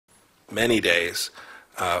many days,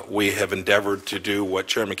 we have endeavored to do what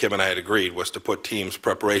Chairman Kim and I had agreed, was to put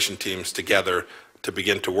preparation teams together to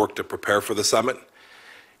begin to work to prepare for the summit,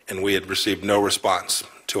 and we had received no response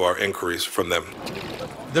to our inquiries from them.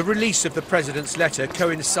 The release of the president's letter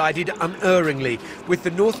coincided unerringly with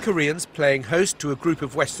the North Koreans playing host to a group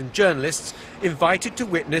of Western journalists invited to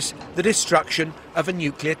witness the destruction of a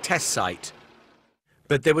nuclear test site.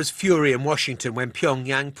 But there was fury in Washington when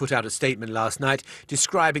Pyongyang put out a statement last night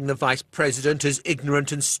describing the vice president as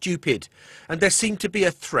ignorant and stupid. And there seemed to be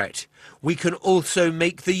a threat. We can also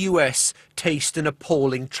make the US taste an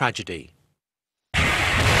appalling tragedy.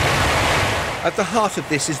 At the heart of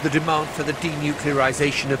this is the demand for the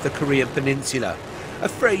denuclearization of the Korean peninsula, a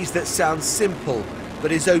phrase that sounds simple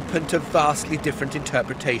but is open to vastly different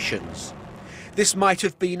interpretations. This might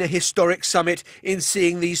have been a historic summit in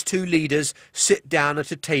seeing these two leaders sit down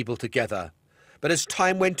at a table together. But as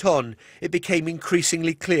time went on, it became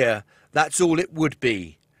increasingly clear that's all it would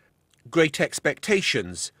be. Great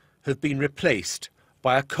expectations have been replaced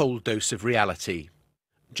by a cold dose of reality.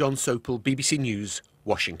 John Sopel, BBC News,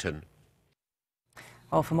 Washington.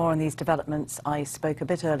 Well, for more on these developments, I spoke a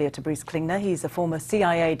bit earlier to Bruce Klingner. He's a former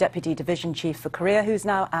CIA Deputy Division Chief for Korea, who's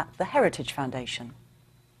now at the Heritage Foundation.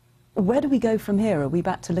 Where do we go from here? Are we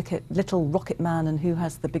back to look at little Rocket Man and who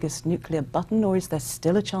has the biggest nuclear button, or is there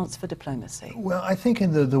still a chance for diplomacy? Well, I think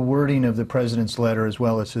in the wording of the president's letter, as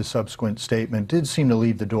well as his subsequent statement, did seem to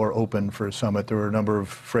leave the door open for a summit. There were a number of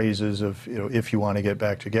phrases of, if you want to get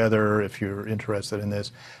back together, if you're interested in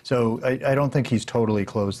this. So I don't think he's totally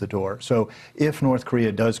closed the door. So if North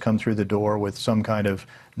Korea does come through the door with some kind of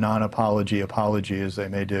non-apology apology, as they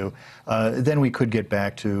may do, then we could get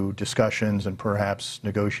back to discussions and perhaps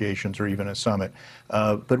negotiations or even a summit.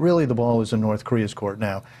 But really the ball is in North Korea's court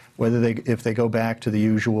now. If they go back to the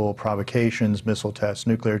usual provocations, missile tests,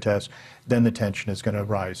 nuclear tests, then the tension is going to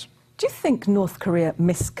rise. Do you think North Korea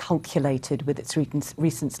miscalculated with its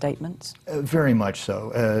recent statements? Very much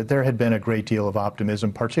so. There had been a great deal of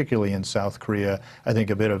optimism, particularly in South Korea. I think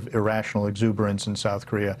a bit of irrational exuberance in South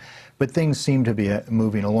Korea. But things seem to be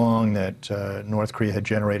moving along, that North Korea had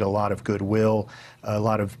generated a lot of goodwill, a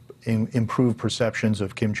lot of improved perceptions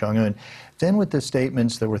of Kim Jong-un. Then with the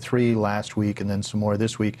statements, there were 3 last week and then some more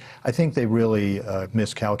this week, I think they really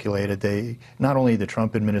miscalculated. Not only the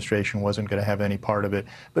Trump administration wasn't going to have any part of it,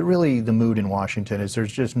 but really the mood in Washington is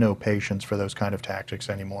there's just no patience for those kind of tactics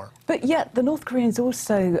anymore. But yet the North Koreans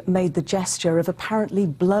also made the gesture of apparently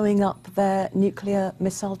blowing up their nuclear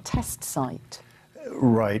missile test site.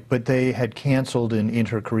 Right, but they had canceled an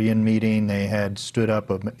inter-Korean meeting. They had stood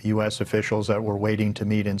up U.S. officials that were waiting to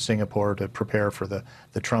meet in Singapore to prepare for the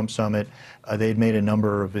Trump summit. They had made a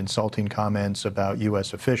number of insulting comments about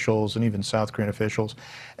U.S. officials and even South Korean officials.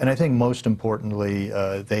 And I think most importantly,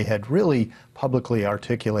 they had really publicly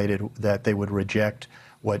articulated that they would reject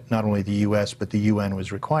what not only the U.S. but the UN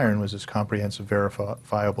was requiring, was this comprehensive,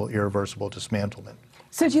 verifiable, irreversible dismantlement.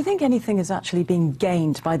 So do you think anything is actually being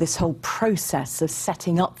gained by this whole process of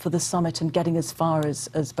setting up for the summit and getting as far as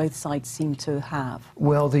both sides seem to have?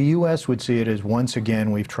 Well, the U.S. would see it as, once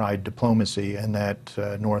again, we've tried diplomacy and that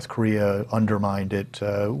North Korea undermined it.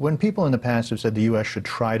 When people in the past have said the U.S. should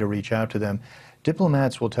try to reach out to them,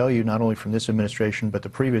 diplomats will tell you, not only from this administration but the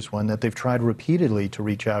previous one, that they've tried repeatedly to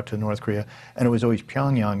reach out to North Korea, and it was always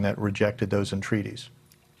Pyongyang that rejected those entreaties.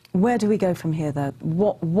 Where do we go from here, though?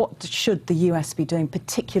 What should the U.S. be doing,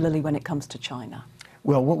 particularly when it comes to China?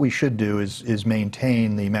 Well, what we should do is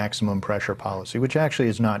maintain the maximum pressure policy, which actually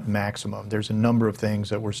is not maximum. There's a number of things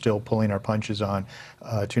that we're still pulling our punches on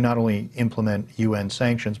to not only implement UN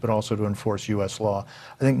sanctions, but also to enforce U.S. law.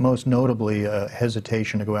 I think most notably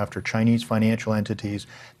hesitation to go after Chinese financial entities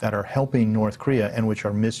that are helping North Korea and which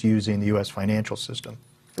are misusing the U.S. financial system.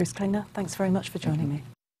 Bruce Klingner, thanks very much for joining me.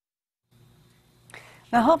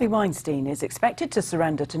 Now, Harvey Weinstein is expected to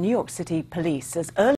surrender to New York City police as early